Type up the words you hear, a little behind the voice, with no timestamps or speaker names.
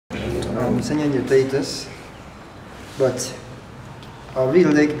I'm Ssenyonjo Titus, but I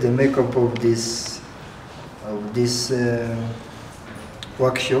really like the makeup of this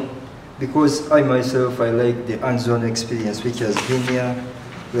workshop, because I myself, I like the hands-on experience which has been here,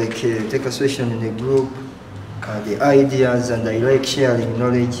 like take a session in a group, the ideas, and I like sharing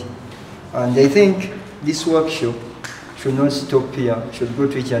knowledge. And I think this workshop should not stop here, should go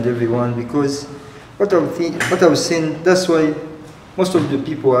to each and every one, because what I've seen, that's why most of the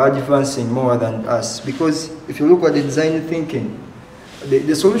people are advancing more than us. Because if you look at the design thinking,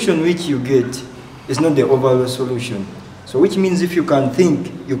 the solution which you get is not the overall solution. So which means if you can think,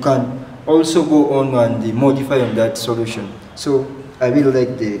 you can also go on and modify on that solution. So I really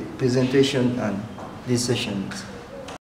like the presentation and these sessions.